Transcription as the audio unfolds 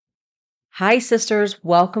Hi, sisters.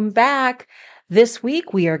 Welcome back. This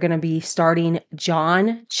week we are going to be starting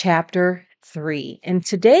John chapter 3. In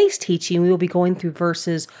today's teaching, we will be going through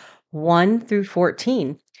verses 1 through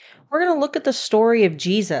 14. We're going to look at the story of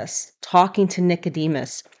Jesus talking to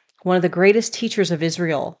Nicodemus, one of the greatest teachers of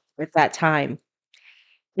Israel at that time.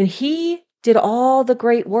 And he did all the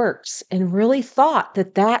great works and really thought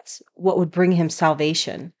that that's what would bring him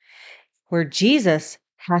salvation, where Jesus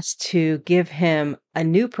has to give him a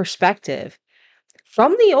new perspective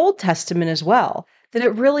from the Old Testament as well, that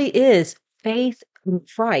it really is faith in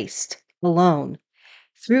Christ alone,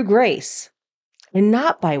 through grace, and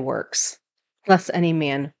not by works, lest any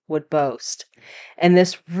man would boast. And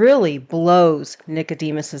this really blows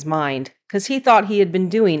Nicodemus's mind, because he thought he had been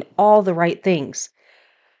doing all the right things,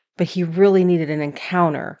 but he really needed an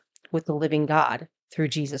encounter with the living God through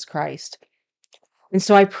Jesus Christ. And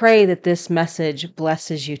so I pray that this message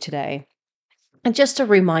blesses you today. And just a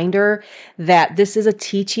reminder that this is a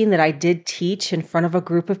teaching that I did teach in front of a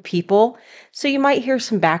group of people. So you might hear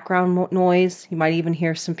some background noise. You might even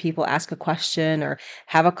hear some people ask a question or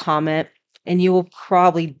have a comment. And you will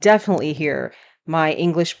probably definitely hear my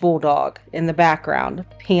English bulldog in the background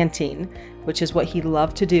panting, which is what he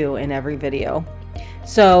loved to do in every video.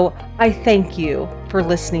 So I thank you for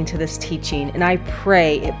listening to this teaching, and I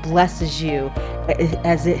pray it blesses you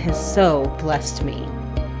as it has so blessed me.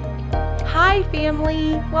 Hi,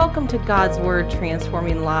 family. Welcome to God's Word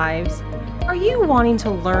Transforming Lives. Are you wanting to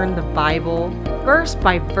learn the Bible verse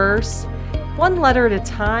by verse, one letter at a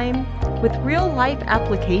time, with real life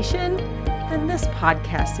application? Then this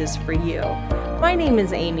podcast is for you. My name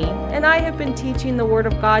is Amy, and I have been teaching the Word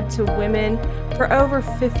of God to women for over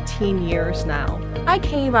 15 years now. I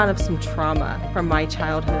came out of some trauma from my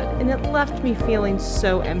childhood, and it left me feeling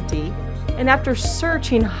so empty. And after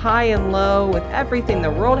searching high and low with everything the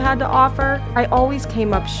world had to offer, I always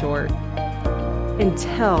came up short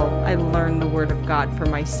until I learned the Word of God for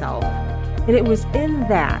myself. And it was in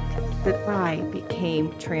that I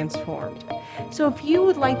became transformed. So if you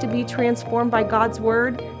would like to be transformed by God's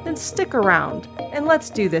Word, then stick around and let's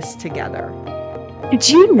do this together. Did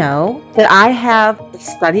you know that I have a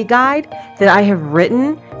study guide that I have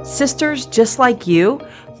written, sisters just like you,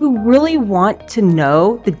 who really want to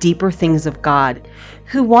know the deeper things of God,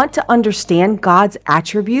 who want to understand God's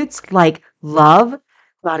attributes like love,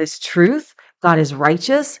 God is truth, God is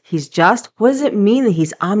righteous, He's just. What does it mean that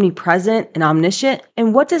He's omnipresent and omniscient?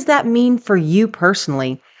 And what does that mean for you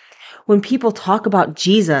personally? When people talk about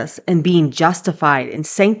Jesus and being justified and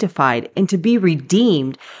sanctified and to be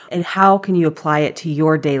redeemed, and how can you apply it to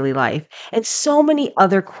your daily life? And so many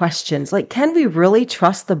other questions, like, can we really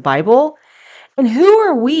trust the Bible? And who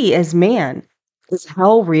are we as man? Is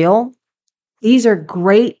hell real? These are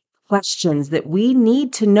great questions that we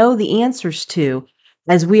need to know the answers to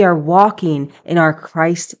as we are walking in our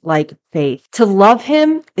Christ-like faith. To love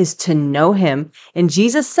Him is to know Him. And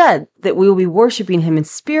Jesus said that we will be worshiping Him in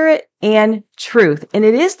spirit and truth. And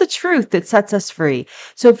it is the truth that sets us free.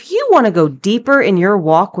 So if you want to go deeper in your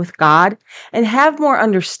walk with God and have more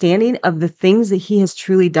understanding of the things that He has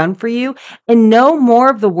truly done for you and know more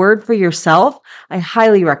of the Word for yourself, I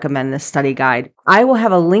highly recommend this study guide. I will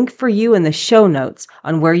have a link for you in the show notes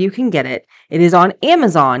on where you can get it. It is on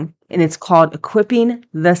Amazon, and it's called Equipping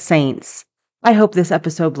the Saints. I hope this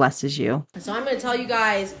episode blesses you. So I'm going to tell you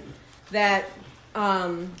guys that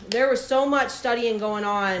there was so much studying going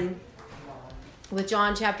on with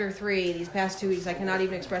John chapter 3 these past 2 weeks. I cannot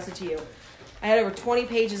even express it to you. I had over 20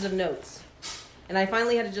 pages of notes, and I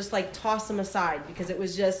finally had to just toss them aside because it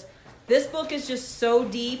was just, this book is just so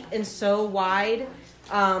deep and so wide.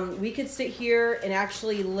 We could sit here and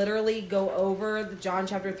actually literally go over the John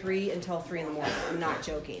chapter 3 until 3 in the morning. I'm not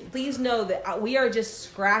joking. Please know that we are just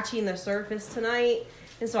scratching the surface tonight.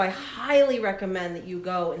 And so I highly recommend that you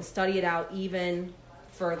go and study it out even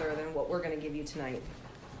further than what we're going to give you tonight.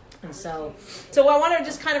 And so I want to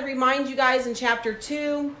just kind of remind you guys in chapter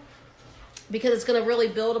 2, because it's going to really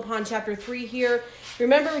build upon chapter 3 here.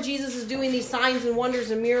 Remember Jesus is doing these signs and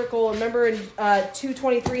wonders and miracles. Remember in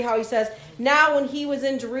 2:23 how he says, "Now when he was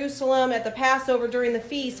in Jerusalem at the Passover during the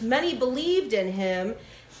feast, many believed in him,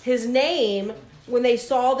 his name, when they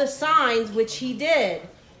saw the signs which he did."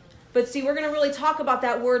 But see, we're going to really talk about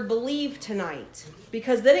that word believe tonight.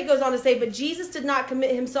 Because then it goes on to say, "But Jesus did not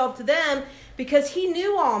commit himself to them because he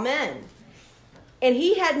knew all men. And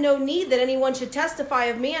he had no need that anyone should testify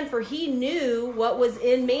of man, for he knew what was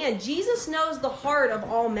in man." Jesus knows the heart of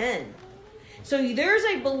all men. So there's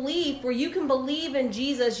a belief where you can believe in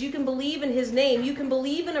Jesus, you can believe in his name, you can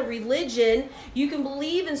believe in a religion, you can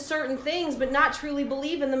believe in certain things, but not truly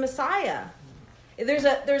believe in the Messiah. There's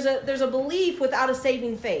a belief without a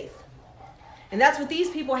saving faith. And that's what these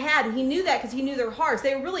people had. And he knew that because he knew their hearts.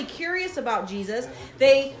 They were really curious about Jesus.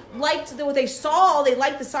 They liked what they saw. They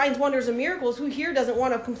liked the signs, wonders, and miracles. Who here doesn't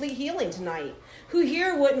want a complete healing tonight? Who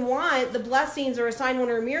here wouldn't want the blessings or a sign,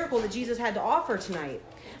 wonder, or miracle that Jesus had to offer tonight?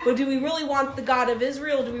 But do we really want the God of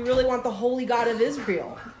Israel? Do we really want the holy God of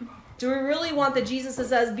Israel? Do we really want the Jesus that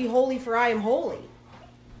says, be holy for I am holy?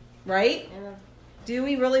 Right? Do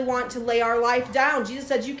we really want to lay our life down? Jesus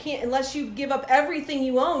said, you can't, unless you give up everything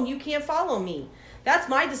you own, you can't follow me. That's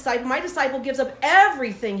my disciple. My disciple gives up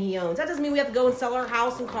everything he owns. That doesn't mean we have to go and sell our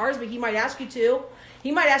house and cars, but he might ask you to.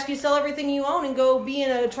 He might ask you to sell everything you own and go be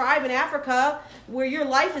in a tribe in Africa where your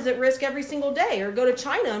life is at risk every single day, or go to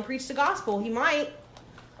China and preach the gospel. He might.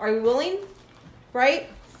 Are you willing? Right?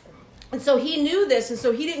 And so he knew this, and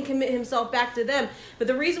so he didn't commit himself back to them. But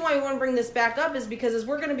the reason why we want to bring this back up is because as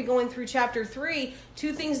we're going to be going through chapter 3,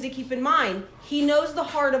 two things to keep in mind. He knows the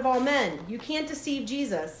heart of all men. You can't deceive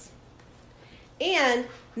Jesus. And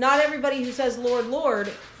not everybody who says, Lord,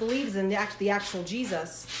 Lord, believes in the actual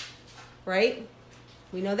Jesus. Right?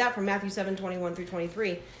 We know that from Matthew 7:21 through 23.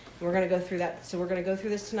 And we're going to go through that. So we're going to go through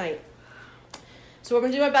this tonight. So I'm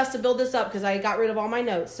going to do my best to build this up because I got rid of all my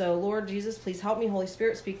notes. So Lord Jesus, please help me. Holy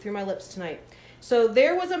Spirit, speak through my lips tonight. So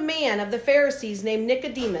there was a man of the Pharisees named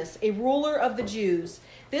Nicodemus, a ruler of the Jews.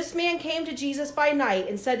 This man came to Jesus by night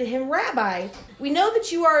and said to him, Rabbi, we know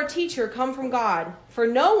that you are a teacher come from God, for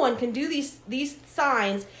no one can do these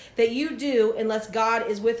signs that you do unless God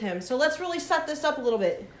is with him. So let's really set this up a little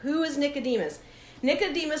bit. Who is Nicodemus?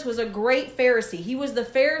 Nicodemus was a great Pharisee. He was the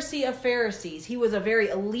Pharisee of Pharisees. He was a very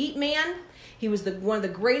elite man. He was one of the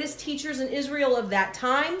greatest teachers in Israel of that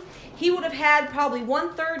time. He would have had probably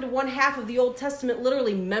 1/3 to 1/2 of the Old Testament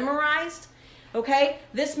literally memorized. Okay,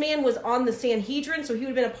 this man was on the Sanhedrin, so he would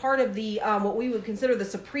have been a part of the what we would consider the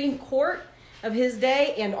Supreme Court of his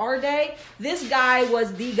day and our day. This guy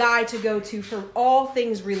was the guy to go to for all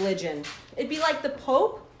things religion. It'd be like the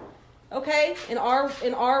Pope. Okay, in our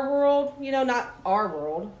world, not our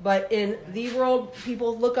world, but in the world,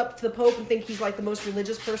 people look up to the Pope and think he's like the most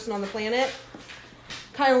religious person on the planet.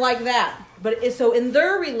 Kind of like that. But so in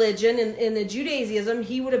their religion, in the Judaism,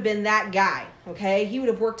 he would have been that guy. Okay, he would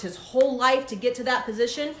have worked his whole life to get to that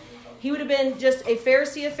position. He would have been just a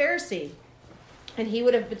Pharisee of Pharisee. And he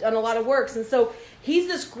would have done a lot of works. And so he's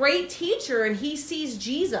this great teacher, and he sees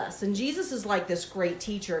Jesus. And Jesus is like this great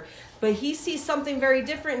teacher. But he sees something very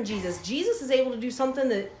different in Jesus. Jesus is able to do something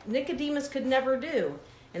that Nicodemus could never do.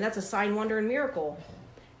 And that's a sign, wonder, and miracle.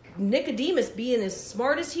 Nicodemus, being as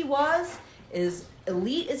smart as he was, as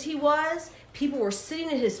elite as he was, people were sitting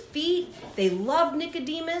at his feet. They loved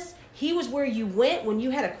Nicodemus. He was where you went when you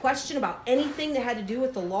had a question about anything that had to do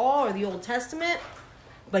with the law or the Old Testament.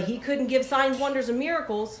 But he couldn't give signs, wonders, and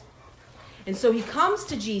miracles. And so he comes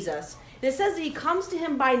to Jesus. And it says that he comes to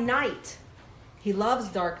him by night. He loves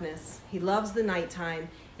darkness. He loves the nighttime.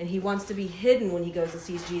 And he wants to be hidden when he goes and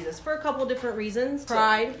sees Jesus for a couple of different reasons.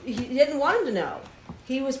 Pride. He didn't want him to know.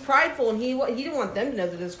 He was prideful, and he didn't want them to know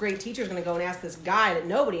that this great teacher is going to go and ask this guy that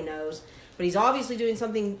nobody knows. But he's obviously doing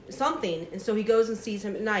something. And so he goes and sees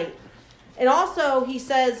him at night. And also he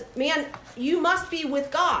says, man, you must be with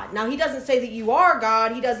God. Now he doesn't say that you are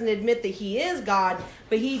God. He doesn't admit that he is God.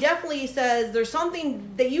 But he definitely says there's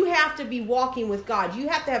something that you have to be walking with God. You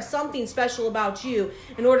have to have something special about you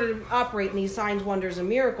in order to operate in these signs, wonders, and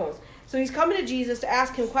miracles. So he's coming to Jesus to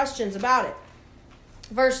ask him questions about it.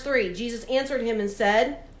 Verse 3, Jesus answered him and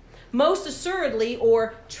said, most assuredly,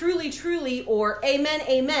 or truly, truly, or amen,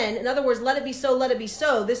 amen. In other words, let it be so, let it be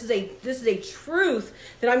so. This is a truth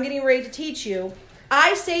that I'm getting ready to teach you.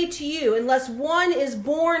 I say to you, unless one is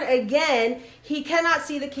born again, he cannot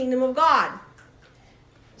see the kingdom of God.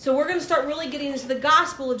 So we're going to start really getting into the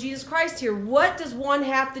gospel of Jesus Christ here. What does one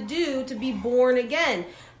have to do to be born again?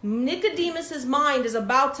 Nicodemus's mind is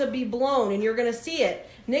about to be blown, and you're going to see it.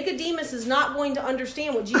 Nicodemus is not going to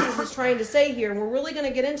understand what Jesus is trying to say here, and we're really going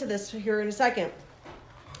to get into this here in a second.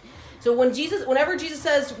 So whenever Jesus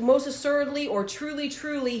says most assuredly or truly,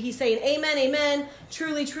 truly, he's saying amen, amen,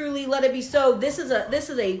 truly, truly, let it be so. This is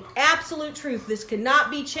a absolute truth. This cannot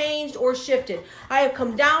be changed or shifted. I have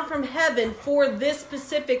come down from heaven for this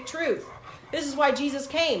specific truth. This is why Jesus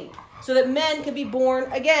came, so that men could be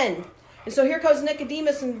born again. And so here comes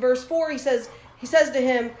Nicodemus in verse 4. He says to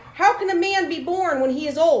him, how can a man be born when he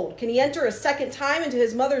is old? Can he enter a second time into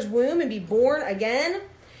his mother's womb and be born again?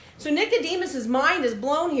 So Nicodemus's mind is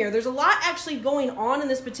blown here. There's a lot actually going on in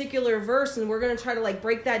this particular verse, and we're going to try to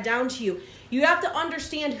break that down to you. You have to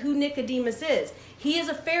understand who Nicodemus is. He is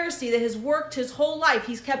a Pharisee that has worked his whole life.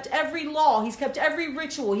 He's kept every law. He's kept every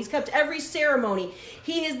ritual. He's kept every ceremony.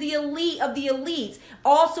 He is the elite of the elites.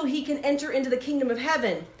 Also, he can enter into the kingdom of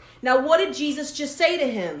heaven. Now, what did Jesus just say to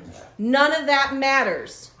him? None of that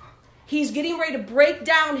matters. He's getting ready to break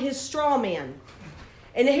down his straw man.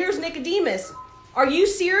 And here's Nicodemus. Are you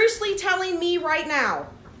seriously telling me right now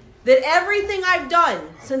that everything I've done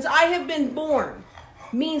since I have been born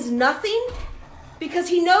means nothing? Because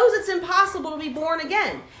he knows it's impossible to be born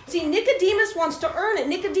again. See, Nicodemus wants to earn it.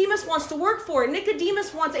 Nicodemus wants to work for it.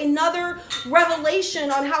 Nicodemus wants another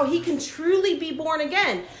revelation on how he can truly be born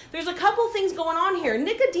again. There's a couple things going on here.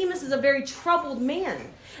 Nicodemus is a very troubled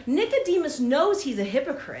man. Nicodemus knows he's a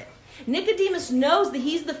hypocrite. Nicodemus knows that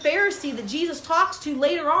he's the Pharisee that Jesus talks to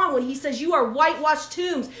later on when he says, you are whitewashed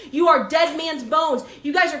tombs. You are dead man's bones.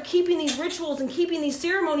 You guys are keeping these rituals and keeping these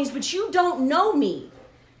ceremonies, but you don't know me.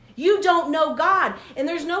 You don't know God. And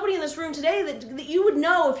there's nobody in this room today that you would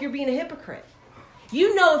know if you're being a hypocrite.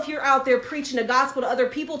 You know if you're out there preaching the gospel to other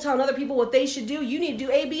people, telling other people what they should do. You need to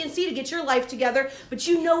do A, B, and C to get your life together. But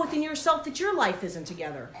you know within yourself that your life isn't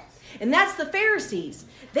together. And that's the Pharisees.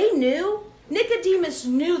 They knew. Nicodemus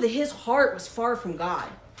knew that his heart was far from God.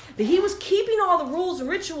 That he was keeping all the rules and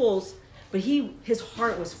rituals, but his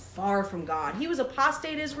heart was far from God. He was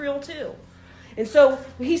apostate Israel too. And so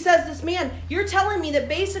he says, this man, you're telling me that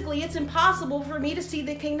basically it's impossible for me to see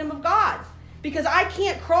the kingdom of God because I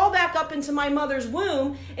can't crawl back up into my mother's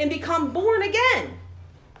womb and become born again.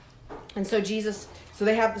 And so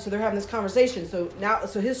they're having this conversation.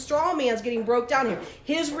 So his straw man's getting broke down here.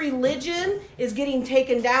 His religion is getting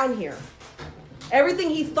taken down here. Everything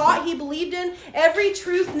he thought he believed in, every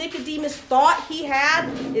truth Nicodemus thought he had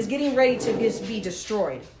is getting ready to be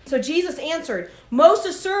destroyed. So Jesus answered, most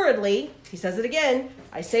assuredly, he says it again,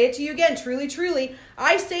 I say it to you again, truly, truly,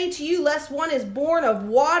 I say to you, unless one is born of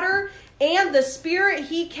water and the Spirit,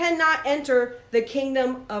 he cannot enter the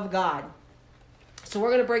kingdom of God. So we're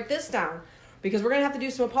going to break this down because we're going to have to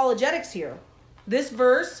do some apologetics here. This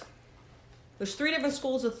verse, there's 3 different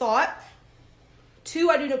schools of thought.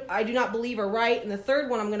 2 I do not believe are right, and the third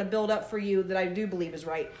one I'm going to build up for you that I do believe is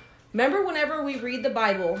right. Remember, whenever we read the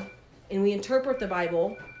Bible and we interpret the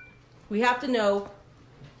Bible, we have to know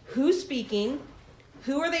who's speaking,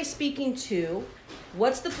 who are they speaking to,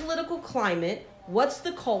 what's the political climate, what's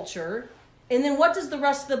the culture, and then what does the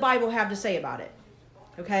rest of the Bible have to say about it.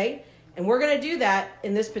 Okay? And we're going to do that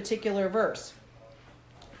in this particular verse.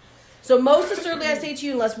 So most assuredly I say to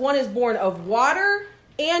you, unless one is born of water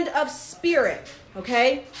and of spirit.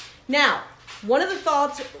 Okay? Now, one of the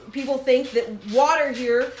thoughts, people think that water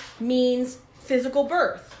here means physical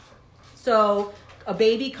birth. So a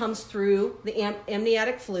baby comes through the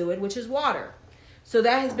amniotic fluid, which is water. So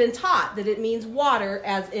that has been taught that it means water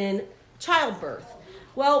as in childbirth.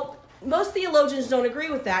 Well, most theologians don't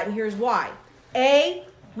agree with that, and here's why. A,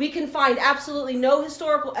 we can find absolutely no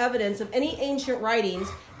historical evidence of any ancient writings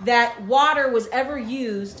that water was ever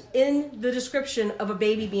used in the description of a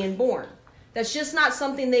baby being born. That's just not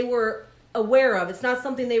something they were aware of. It's not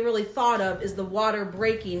something they really thought of, is the water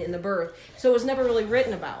breaking in the birth. So it was never really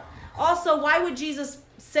written about. Also, why would Jesus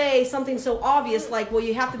say something so obvious like, well,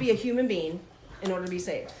 you have to be a human being in order to be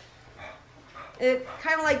saved? It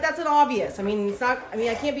kind of like, that's an obvious. I mean,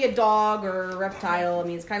 I can't be a dog or a reptile. I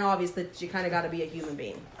mean, it's kind of obvious that you kind of got to be a human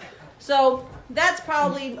being. So that's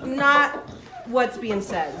probably not what's being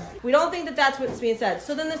said. We don't think that that's what's being said.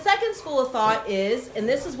 So then the second school of thought is, and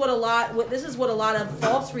this is what a lot of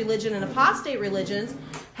false religion and apostate religions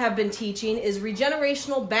have been teaching, is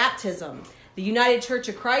regenerational baptism. The United Church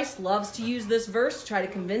of Christ loves to use this verse to try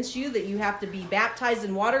to convince you that you have to be baptized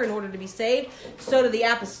in water in order to be saved. So do the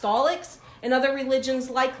apostolics and other religions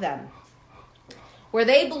like them, where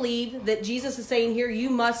they believe that Jesus is saying here, you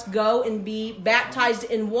must go and be baptized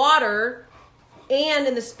in water and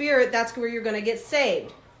in the Spirit, that's where you're going to get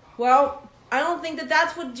saved. Well, I don't think that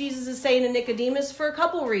that's what Jesus is saying to Nicodemus for a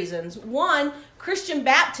couple reasons. One, Christian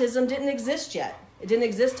baptism didn't exist yet. It didn't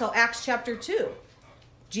exist till Acts chapter 2.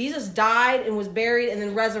 Jesus died and was buried and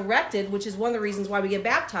then resurrected, which is one of the reasons why we get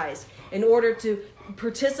baptized, in order to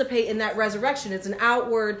participate in that resurrection. It's an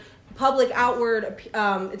public outward,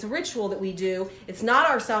 it's a ritual that we do. It's not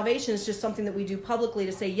our salvation. It's just something that we do publicly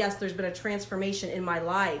to say, yes, there's been a transformation in my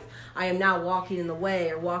life. I am now walking in the way,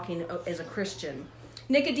 or walking as a Christian.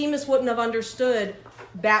 Nicodemus wouldn't have understood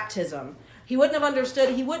baptism. He wouldn't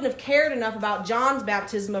have cared enough about John's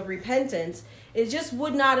baptism of repentance. It just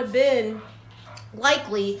would not have been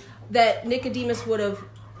likely that Nicodemus would have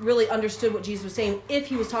really understood what Jesus was saying if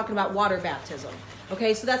he was talking about water baptism.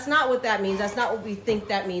 Okay, so that's not what that means. That's not what we think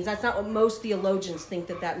that means. That's not what most theologians think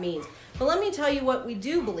that means. But let me tell you what we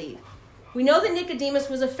do believe. We know that Nicodemus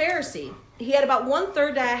was a Pharisee. He had about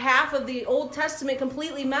 1/3 to a half of the Old Testament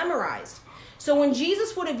completely memorized. So when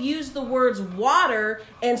Jesus would have used the words water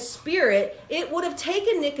and spirit, it would have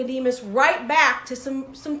taken Nicodemus right back to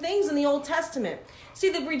some things in the Old Testament.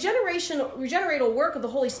 See, the regenerative work of the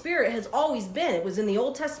Holy Spirit has always been. It was in the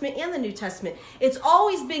Old Testament and the New Testament. It's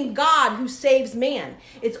always been God who saves man.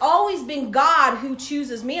 It's always been God who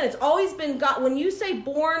chooses man. It's always been God. When you say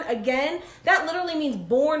born again, that literally means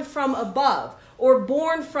born from above or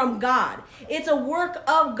born from God. It's a work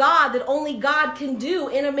of God that only God can do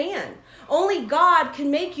in a man. Only God can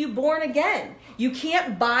make you born again. You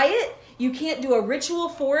can't buy it. You can't do a ritual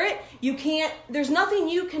for it. There's nothing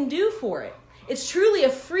you can do for it. It's truly a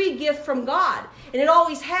free gift from God, and it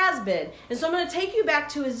always has been. And so I'm going to take you back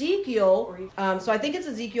to Ezekiel. So I think it's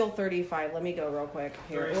Ezekiel 35. Let me go real quick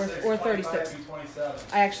here. 36, or 36. 27.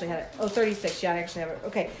 I actually had it. Oh, 36. Yeah, I actually have it.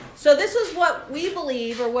 Okay. So this is what we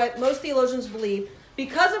believe, or what most theologians believe.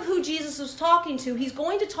 Because of who Jesus was talking to, he's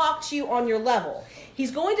going to talk to you on your level.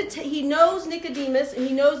 He knows Nicodemus, and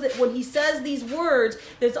he knows that when he says these words,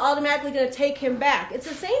 that it's automatically going to take him back. It's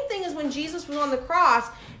the same thing as when Jesus was on the cross,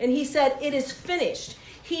 and he said, "It is finished."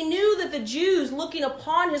 He knew that the Jews, looking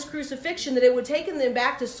upon his crucifixion, that it would take them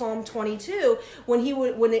back to Psalm 22, when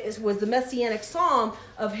it was the messianic psalm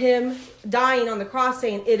of him dying on the cross,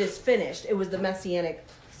 saying, "It is finished." It was the messianic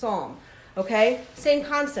psalm. Okay? Same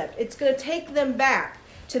concept. It's going to take them back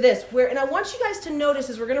to this. And I want you guys to notice,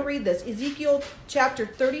 as we're going to read this, Ezekiel chapter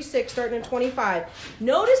 36, starting at 25.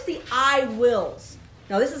 Notice the "I wills."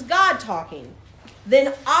 Now, this is God talking.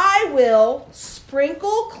 "Then I will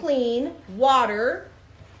sprinkle clean water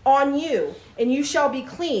on you, and you shall be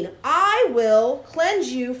clean. I will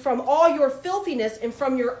cleanse you from all your filthiness and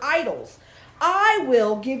from your idols. I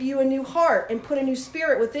will give you a new heart and put a new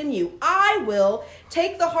spirit within you. I will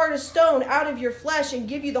take the heart of stone out of your flesh and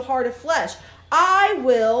give you the heart of flesh. I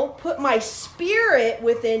will put my spirit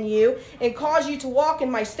within you and cause you to walk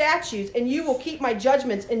in my statutes, and you will keep my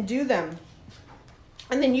judgments and do them.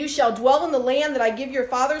 And then you shall dwell in the land that I give your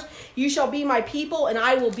fathers. You shall be my people, and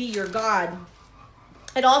I will be your God."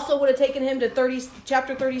 It also would have taken him to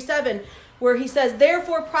chapter 37, where he says,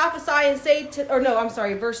 "Therefore prophesy and say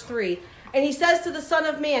verse 3. And he says to the Son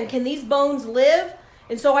of Man, can these bones live?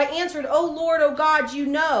 And so I answered, O Lord, O God, you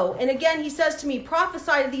know. And again he says to me,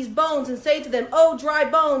 prophesy to these bones and say to them, O dry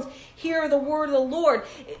bones, hear the word of the Lord."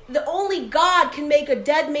 Only God can make a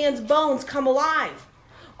dead man's bones come alive.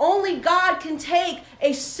 Only God can take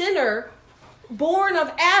a sinner born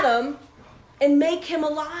of Adam and make him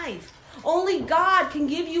alive. Only God can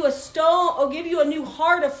give you a stone or give you a new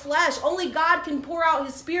heart of flesh. Only God can pour out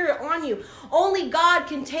his spirit on you. Only God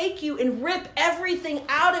can take you and rip everything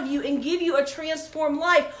out of you and give you a transformed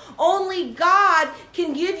life. Only God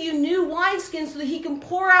can give you new wineskins so that he can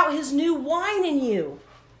pour out his new wine in you.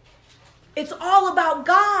 It's all about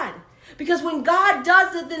God. Because when God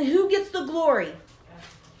does it, then who gets the glory?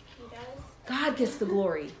 God gets the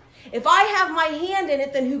glory. If I have my hand in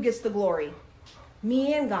it, then who gets the glory?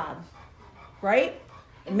 Me and God. Right?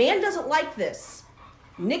 And man doesn't like this.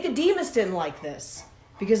 Nicodemus didn't like this.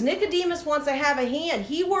 Because Nicodemus wants to have a hand.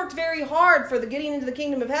 He worked very hard for the getting into the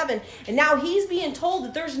kingdom of heaven. And now he's being told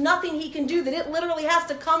that there's nothing he can do. That it literally has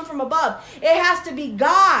to come from above. It has to be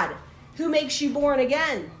God who makes you born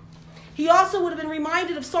again. He also would have been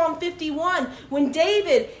reminded of Psalm 51. When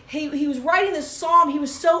David, he was writing this psalm, he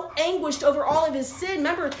was so anguished over all of his sin.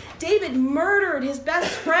 Remember, David murdered his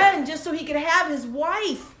best friend just so he could have his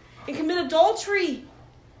wife and commit adultery.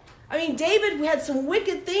 I mean, David had some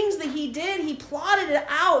wicked things that he did. He plotted it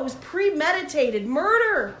out. It was premeditated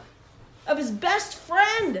murder of his best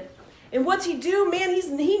friend. And what's he do? Man,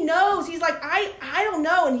 he knows. He's like, I don't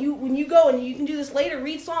know. And when you go, and you can do this later,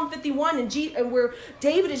 read Psalm 51, and where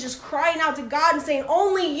David is just crying out to God and saying,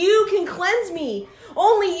 only you can cleanse me.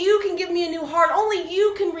 Only you can give me a new heart. Only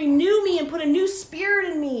you can renew me and put a new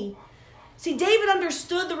spirit in me. See, David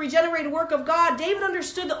understood the regenerated work of God. David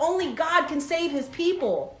understood that only God can save his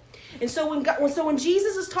people. And so when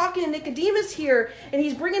Jesus is talking to Nicodemus here, and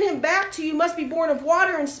he's bringing him back to you must be born of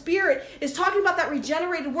water and spirit, is talking about that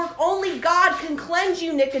regenerated work. Only God can cleanse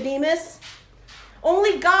you, Nicodemus.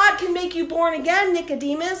 Only God can make you born again,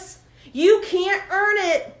 Nicodemus. You can't earn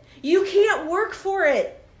it. You can't work for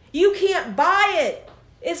it. You can't buy it.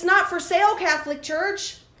 It's not for sale, Catholic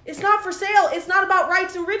Church. It's not for sale. It's not about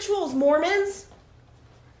rites and rituals, Mormons.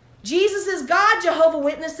 Jesus is God, Jehovah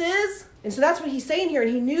Witnesses. And so that's what he's saying here,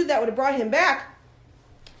 and he knew that would have brought him back.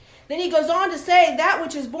 Then he goes on to say, that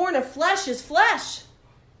which is born of flesh is flesh.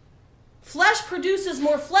 Flesh produces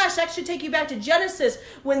more flesh. That should take you back to Genesis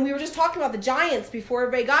when we were just talking about the giants before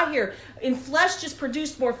everybody got here. And flesh just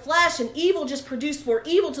produced more flesh, and evil just produced more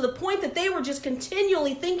evil, to the point that they were just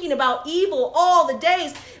continually thinking about evil all the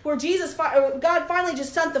days, where God finally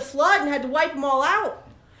just sent the flood and had to wipe them all out.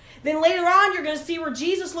 Then later on, you're going to see where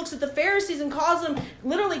Jesus looks at the Pharisees and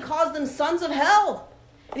literally calls them sons of hell.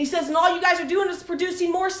 And he says, and all you guys are doing is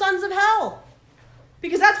producing more sons of hell.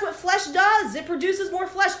 Because that's what flesh does. It produces more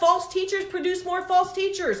flesh. False teachers produce more false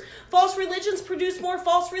teachers. False religions produce more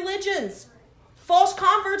false religions. False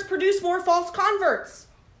converts produce more false converts.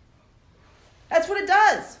 That's what it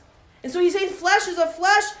does. And so he's saying flesh is of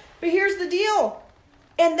flesh, but here's the deal.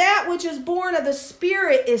 And that which is born of the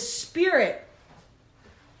Spirit is spirit.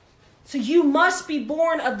 So you must be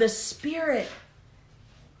born of the Spirit.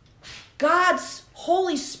 God's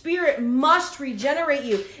Holy Spirit must regenerate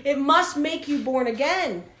you. It must make you born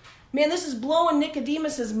again. Man, this is blowing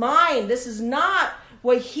Nicodemus's mind. This is not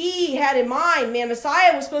what he had in mind. Man,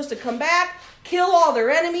 Messiah was supposed to come back, kill all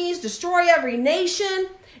their enemies, destroy every nation,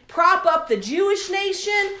 prop up the Jewish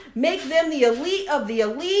nation, make them the elite of the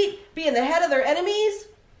elite, being the head of their enemies.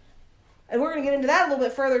 And we're going to get into that a little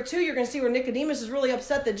bit further too. You're going to see where Nicodemus is really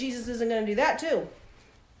upset that Jesus isn't going to do that too.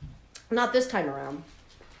 Not this time around.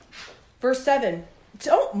 Verse 7,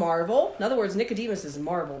 don't marvel. In other words, Nicodemus is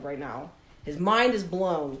marveled right now. His mind is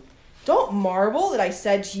blown. Don't marvel that I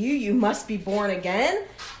said to you, you must be born again.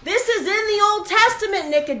 This is in the Old Testament,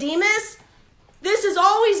 Nicodemus. This has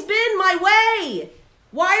always been my way.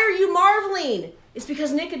 Why are you marveling? It's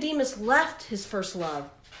because Nicodemus left his first love.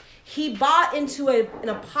 He bought into an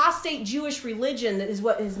apostate Jewish religion that is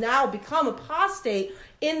what has now become apostate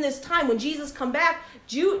in this time. When Jesus come back,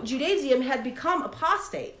 Judaism had become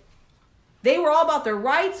apostate. They were all about their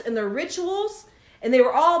rites and their rituals, and they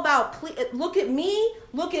were all about, look at me,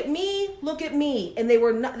 look at me, look at me. And they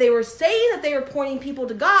were saying that they were pointing people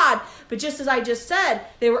to God, but just as I just said,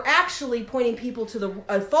 they were actually pointing people to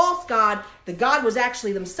a false God. The God was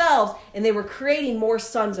actually themselves, and they were creating more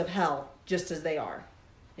sons of hell, just as they are.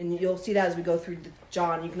 And you'll see that as we go through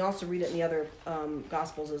John. You can also read it in the other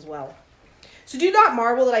Gospels as well. So do not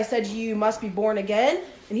marvel that I said to you, you must be born again.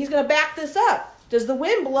 And he's going to back this up. Does the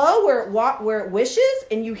wind blow where it wishes,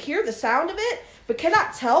 and you hear the sound of it, but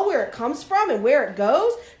cannot tell where it comes from and where it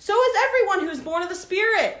goes? So is everyone who's born of the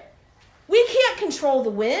Spirit. We can't control the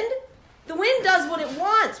wind. The wind does what it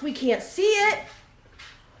wants. We can't see it.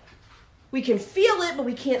 We can feel it, but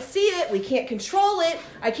we can't see it. We can't control it.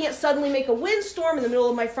 I can't suddenly make a windstorm in the middle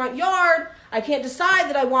of my front yard. I can't decide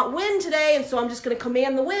that I want wind today, and so I'm just going to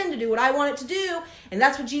command the wind to do what I want it to do. And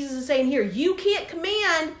that's what Jesus is saying here. You can't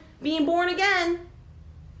command being born again.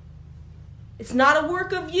 It's not a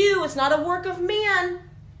work of you. It's not a work of man.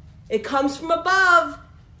 It comes from above.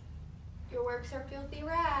 Your works are filthy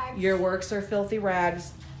rags. Your works are filthy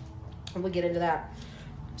rags. And we'll get into that.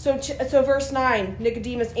 So verse 9,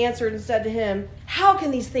 Nicodemus answered and said to him, how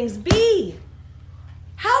can these things be?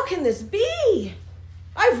 How can this be?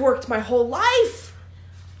 I've worked my whole life.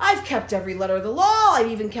 I've kept every letter of the law. I've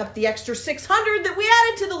even kept the extra 600 that we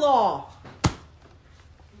added to the law.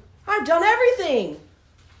 I've done everything.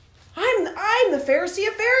 I'm the Pharisee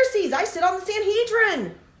of Pharisees. I sit on the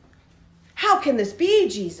Sanhedrin. How can this be,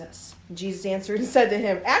 Jesus? And Jesus answered and said to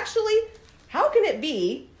him, actually, how can it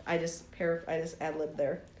be? I just ad-libbed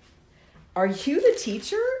there. Are you the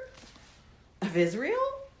teacher of Israel?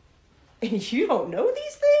 And you don't know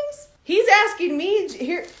these things? He's asking me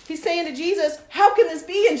here. He's saying to Jesus, how can this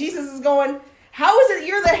be? And Jesus is going, how is it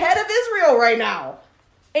you're the head of Israel right now?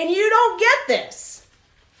 And you don't get this.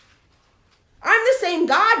 I'm the same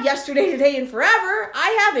God yesterday, today, and forever.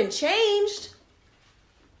 I haven't changed.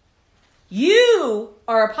 You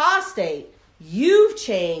are apostate. You've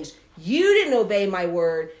changed. You didn't obey my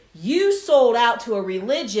word. You sold out to a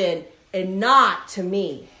religion and not to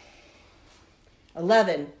me.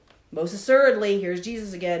 11. Most assuredly, here's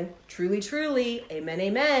Jesus again. Truly, truly, amen,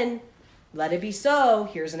 amen. Let it be so.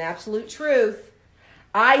 Here's an absolute truth.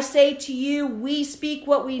 I say to you, we speak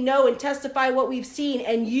what we know and testify what we've seen,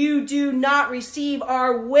 and you do not receive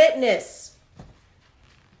our witness.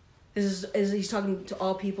 This is he's talking to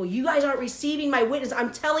all people. You guys aren't receiving my witness.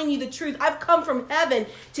 I'm telling you the truth. I've come from heaven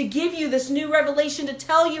to give you this new revelation, to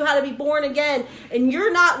tell you how to be born again, and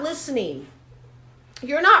you're not listening.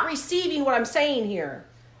 You're not receiving what I'm saying here.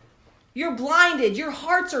 You're blinded. Your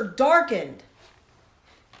hearts are darkened.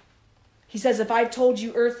 He says, if I've told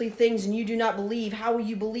you earthly things and you do not believe, how will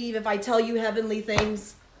you believe if I tell you heavenly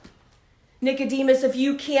things? Nicodemus, if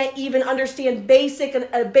you can't even understand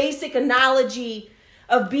a basic analogy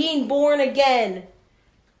of being born again,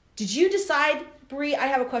 did you decide Bree, I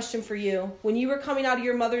have a question for you. When you were coming out of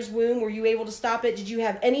your mother's womb, were you able to stop it? Did you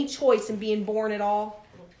have any choice in being born at all?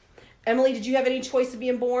 Emily, did you have any choice of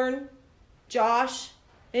being born? Josh?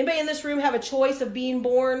 Anybody in this room have a choice of being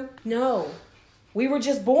born? No. We were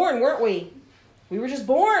just born, weren't we? We were just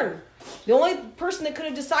born. The only person that could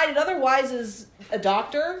have decided otherwise is a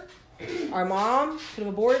doctor. Our mom could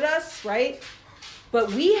have aborted us, right?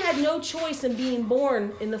 But we had no choice in being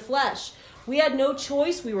born in the flesh. We had no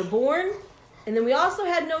choice. We were born. And then we also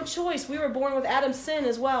had no choice. We were born with Adam's sin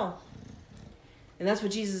as well. And that's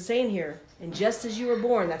what Jesus is saying here. And just as you were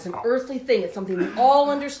born, that's an earthly thing. It's something we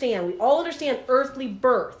all understand. We all understand earthly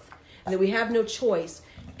birth. And that we have no choice.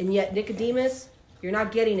 And yet, Nicodemus, you're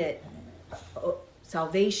not getting it.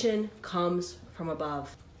 Salvation comes from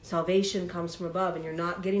above. Salvation comes from above, and you're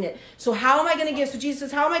not getting it. So how am I going to give? So Jesus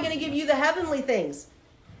says, how am I going to give you the heavenly things?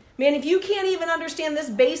 Man, if you can't even understand this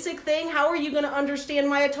basic thing, how are you going to understand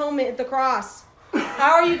my atonement at the cross?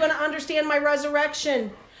 How are you going to understand my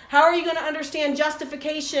resurrection? How are you going to understand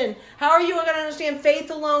justification? How are you going to understand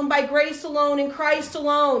faith alone, by grace alone, in Christ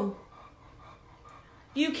alone?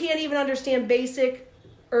 You can't even understand basic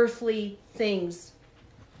earthly things.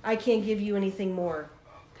 I can't give you anything more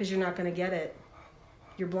because you're not going to get it.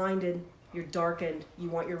 You're blinded. You're darkened. You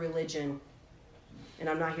want your religion. And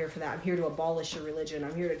I'm not here for that. I'm here to abolish your religion.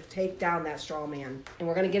 I'm here to take down that straw man. And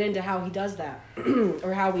we're going to get into how he does that,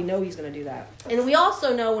 or how we know he's going to do that. And we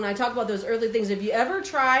also know, when I talk about those earthly things, have you ever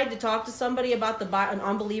tried to talk to somebody about an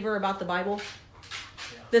unbeliever about the Bible?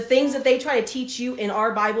 The things that they try to teach you in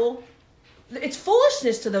our Bible, it's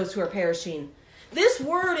foolishness to those who are perishing. This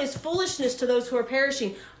word is foolishness to those who are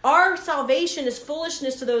perishing. Our salvation is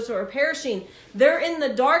foolishness to those who are perishing. They're in the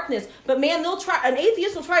darkness. But man, an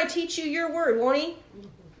atheist will try to teach you your word, won't he?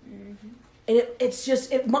 Mm-hmm. And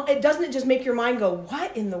it doesn't just make your mind go,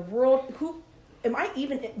 what in the world? Who am I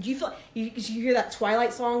even? Do you feel you hear that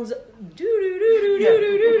Twilight songs? Do do do do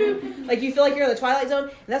do do do. Like you feel like you're in the Twilight Zone,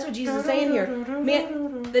 and that's what Jesus is saying here.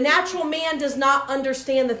 Man, the natural man does not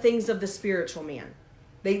understand the things of the spiritual man.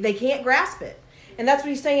 They can't grasp it. And that's what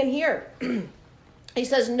he's saying here. He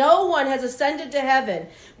says, no one has ascended to heaven,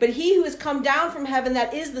 but he who has come down from heaven,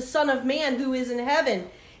 that is the Son of Man who is in heaven.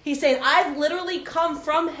 He's saying, I've literally come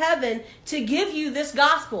from heaven to give you this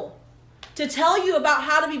gospel, to tell you about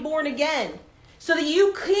how to be born again, so that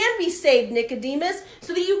you can be saved, Nicodemus,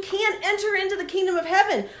 so that you can enter into the kingdom of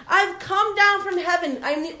heaven. I've come down from heaven.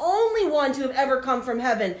 I'm the only one to have ever come from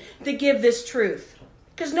heaven to give this truth,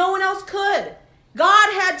 because no one else could.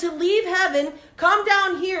 God had to leave heaven, come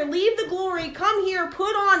down here, leave the glory, come here,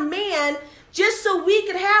 put on man, just so we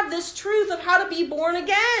could have this truth of how to be born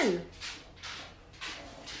again.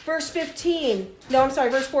 Verse 14.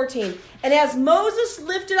 And as Moses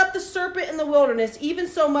lifted up the serpent in the wilderness, even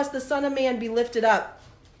so must the Son of Man be lifted up.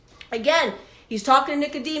 Again, he's talking to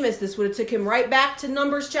Nicodemus. This would have took him right back to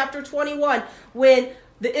Numbers chapter 21, when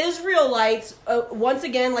the Israelites, once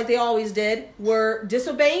again, like they always did, were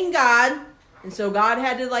disobeying God. And so God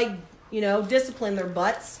had to, discipline their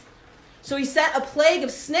butts. So he sent a plague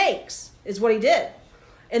of snakes, is what he did.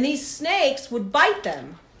 And these snakes would bite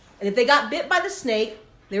them. And if they got bit by the snake,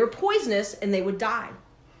 they were poisonous and they would die.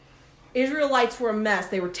 Israelites were a mess.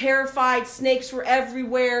 They were terrified. Snakes were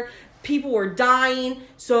everywhere. People were dying.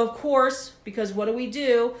 So, of course, because what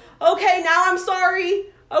do? Okay, now I'm sorry.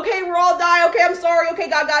 Okay, we're all dying. Okay, I'm sorry. Okay,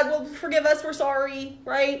 God will forgive us. We're sorry,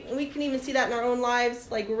 right? And we can even see that in our own lives.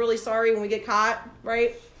 Like, we're really sorry when we get caught,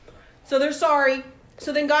 right? So they're sorry.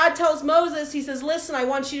 So then God tells Moses, he says, listen, I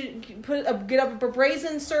want you to get up a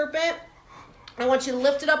brazen serpent. I want you to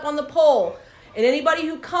lift it up on the pole. And anybody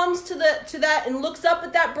who comes to that and looks up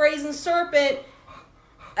at that brazen serpent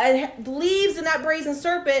and believes in that brazen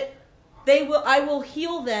serpent, I will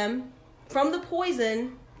heal them from the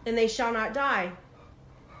poison, and they shall not die.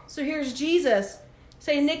 So here's Jesus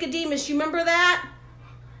saying, Nicodemus, you remember that?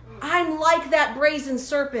 I'm like that brazen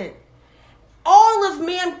serpent. All of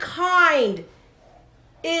mankind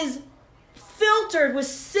is filtered with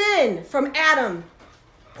sin from Adam.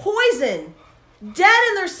 Poison. Dead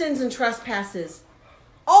in their sins and trespasses.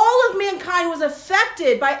 All of mankind was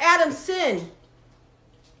affected by Adam's sin.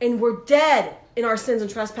 And we're dead in our sins and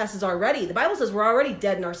trespasses already. The Bible says we're already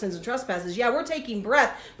dead in our sins and trespasses. Yeah, we're taking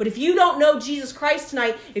breath. But if you don't know Jesus Christ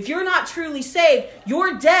tonight, if you're not truly saved,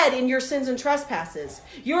 you're dead in your sins and trespasses.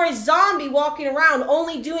 You're a zombie walking around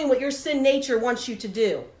only doing what your sin nature wants you to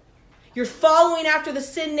do. You're following after the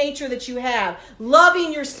sin nature that you have,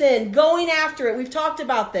 loving your sin, going after it. We've talked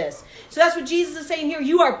about this. So that's what Jesus is saying here.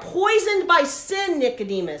 You are poisoned by sin,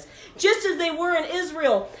 Nicodemus, just as they were in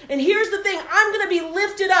Israel. And here's the thing. I'm going to be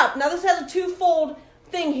lifted up. Now this has a twofold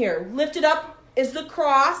thing here. Lifted up is the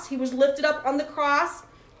cross. He was lifted up on the cross,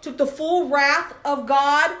 took the full wrath of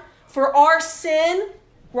God for our sin,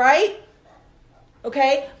 right?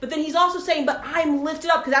 Okay? But then he's also saying, but I'm lifted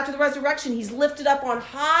up, because after the resurrection, he's lifted up on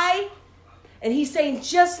high. And he's saying,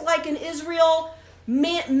 just like in Israel,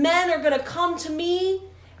 men are going to come to me.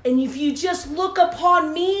 And if you just look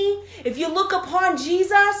upon me, if you look upon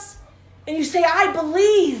Jesus, and you say, I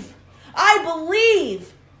believe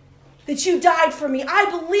that you died for me. I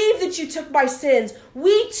believe that you took my sins.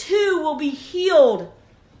 We too will be healed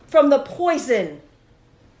from the poison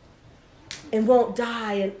and won't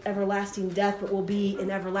die in everlasting death, but will be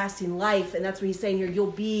in everlasting life. And that's what he's saying here.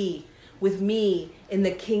 You'll be with me in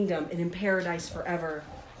the kingdom and in paradise forever.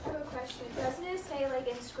 I have a question. Doesn't it say, like,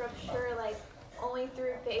 in Scripture, like, only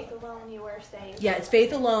through faith alone you are saved? Yeah, it's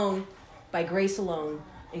faith alone, by grace alone,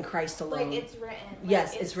 in Christ alone. Like, it's written.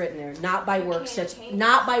 Yes, it's written there. Not by works, lest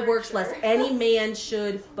Scripture. any man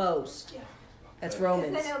should boast. Yeah. That's Because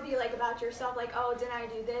Romans. then it'll be like about yourself, like, oh, didn't I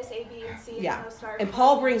do this, A, B, and C? Yeah, And, start and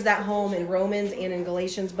Paul brings that home in Romans and in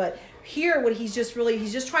Galatians. But here, what he's just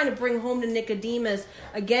trying to bring home to Nicodemus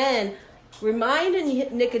again,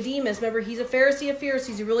 reminding Nicodemus. Remember, he's a Pharisee of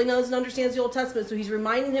Pharisees. He really knows and understands the Old Testament. So he's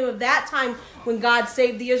reminding him of that time when God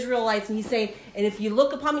saved the Israelites, and he's saying, "And if you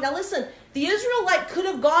look upon me, now listen, the Israelite could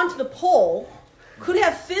have gone to the pole, could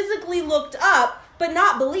have physically looked up, but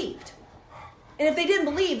not believed. And if they didn't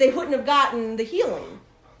believe, they wouldn't have gotten the healing."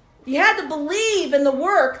 You had to believe in the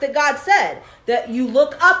work that God said, that you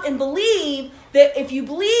look up and believe that if you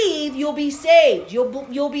believe, you'll be saved.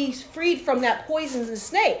 You'll be freed from that poison and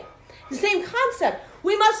snake. The same concept.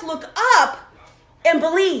 We must look up and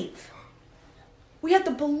believe. We have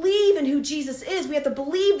to believe in who Jesus is. We have to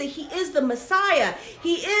believe that he is the Messiah.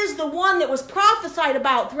 He is the one that was prophesied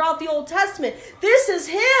about throughout the Old Testament. This is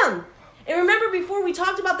him. And remember, before we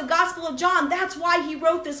talked about the Gospel of John, that's why he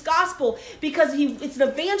wrote this gospel, because it's an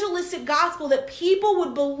evangelistic gospel that people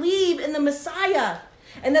would believe in the Messiah,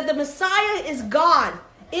 and that the Messiah is God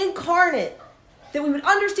incarnate, that we would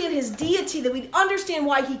understand his deity, that we'd understand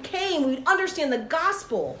why he came, we'd understand the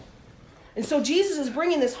gospel. And so Jesus is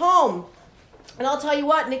bringing this home. And I'll tell you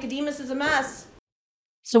what, Nicodemus is a mess.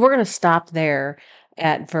 So we're going to stop there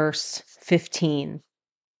at verse 15.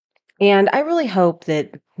 And I really hope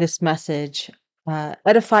that this message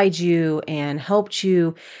edified you and helped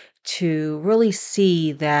you to really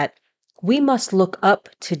see that we must look up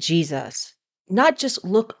to Jesus, not just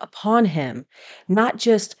look upon him, not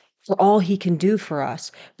just for all he can do for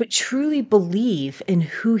us, but truly believe in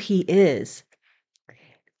who he is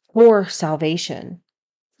for salvation.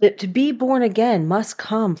 That to be born again must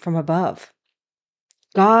come from above.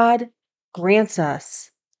 God grants us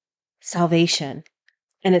salvation,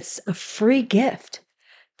 and it's a free gift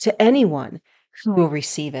to anyone who will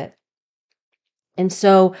receive it. And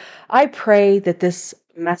so I pray that this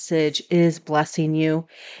message is blessing you.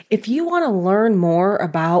 If you want to learn more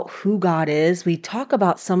about who God is, we talk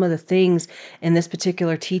about some of the things in this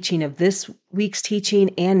particular teaching of this week's teaching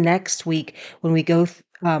and next week when we go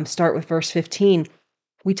start with verse 15.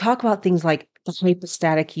 We talk about things like the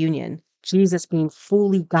hypostatic union, Jesus being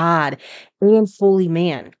fully God and fully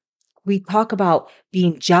man. We talk about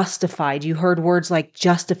being justified. You heard words like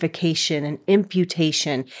justification and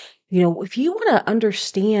imputation. If you want to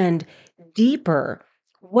understand deeper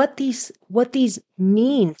what these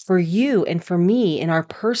mean for you and for me in our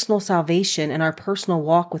personal salvation and our personal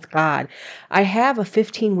walk with God, I have a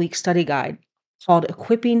 15-week study guide called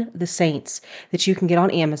Equipping the Saints that you can get on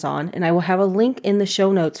Amazon, and I will have a link in the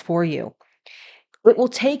show notes for you. It will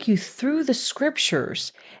take you through the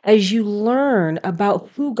scriptures as you learn about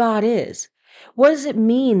who God is. What does it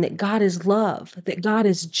mean that God is love, that God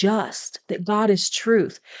is just, that God is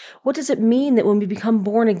truth? What does it mean that when we become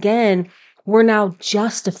born again, we're now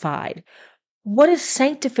justified? What is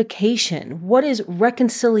sanctification? What is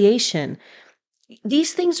reconciliation?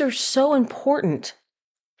 These things are so important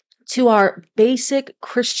to our basic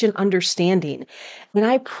Christian understanding. And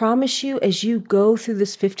I promise you, as you go through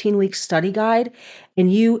this 15-week study guide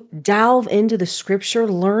and you delve into the scripture,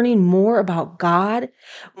 learning more about God,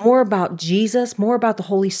 more about Jesus, more about the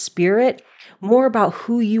Holy Spirit, more about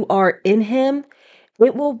who you are in him,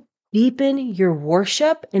 it will deepen your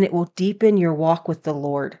worship and it will deepen your walk with the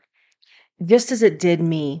Lord, just as it did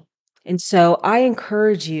me. And so I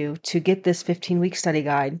encourage you to get this 15-week study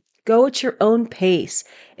guide. Go at your own pace.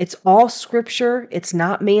 It's all scripture. It's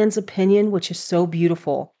not man's opinion, which is so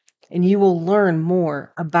beautiful. And you will learn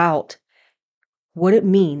more about what it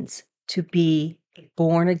means to be a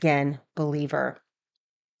born again believer.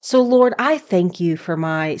 So Lord, I thank you for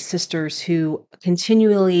my sisters who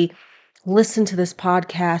continually listen to this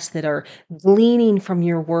podcast, that are gleaning from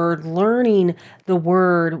your word, learning the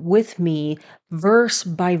word with me, verse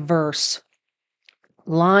by verse,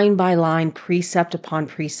 line by line, precept upon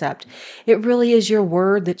precept. It really is your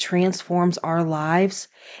word that transforms our lives.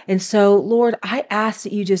 And so, Lord, I ask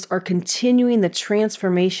that you just are continuing the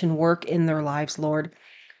transformation work in their lives, Lord.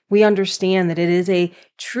 We understand that it is a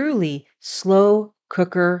truly slow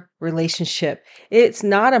cooker relationship. It's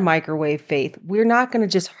not a microwave faith. We're not going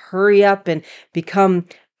to just hurry up and become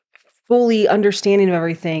fully understanding of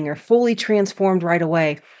everything or fully transformed right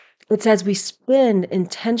away. It's as we spend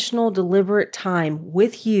intentional, deliberate time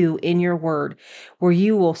with you in your word, where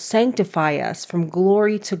you will sanctify us from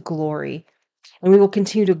glory to glory. And we will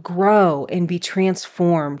continue to grow and be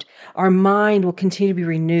transformed. Our mind will continue to be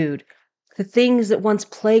renewed. The things that once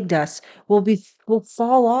plagued us will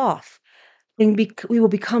fall off, and we will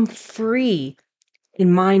become free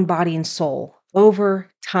in mind, body, and soul over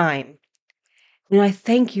time. And I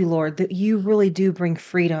thank you, Lord, that you really do bring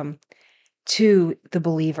freedom to the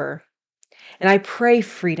believer. And I pray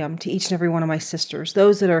freedom to each and every one of my sisters,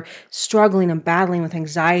 those that are struggling and battling with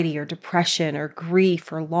anxiety or depression or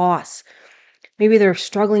grief or loss. Maybe they're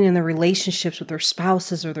struggling in their relationships with their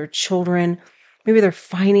spouses or their children. Maybe their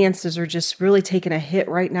finances are just really taking a hit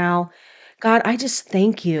right now. God, I just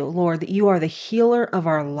thank you, Lord, that you are the healer of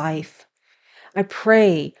our life. I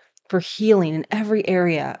pray for healing in every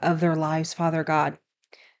area of their lives, Father God,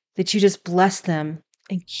 that you just bless them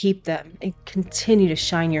and keep them and continue to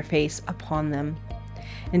shine your face upon them.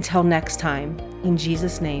 Until next time, in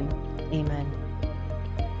Jesus' name, amen.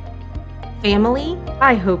 Family,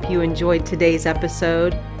 I hope you enjoyed today's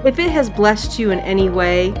episode. If it has blessed you in any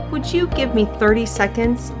way, would you give me 30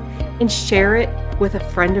 seconds and share it with a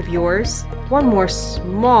friend of yours? One more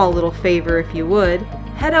small little favor, if you would.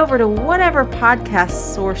 Head over to whatever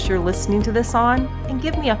podcast source you're listening to this on and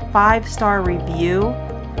give me a 5-star review.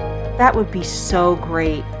 That would be so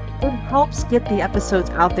great. It helps get the episodes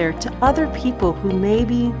out there to other people who may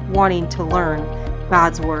be wanting to learn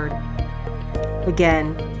God's Word.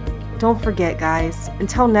 Again, don't forget, guys,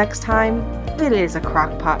 until next time, it is a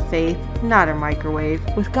crock-pot faith, not a microwave.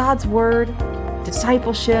 With God's Word,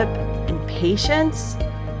 discipleship, and patience,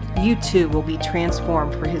 you too will be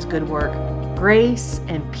transformed for His good work. Grace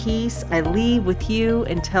and peace I leave with you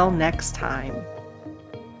until next time.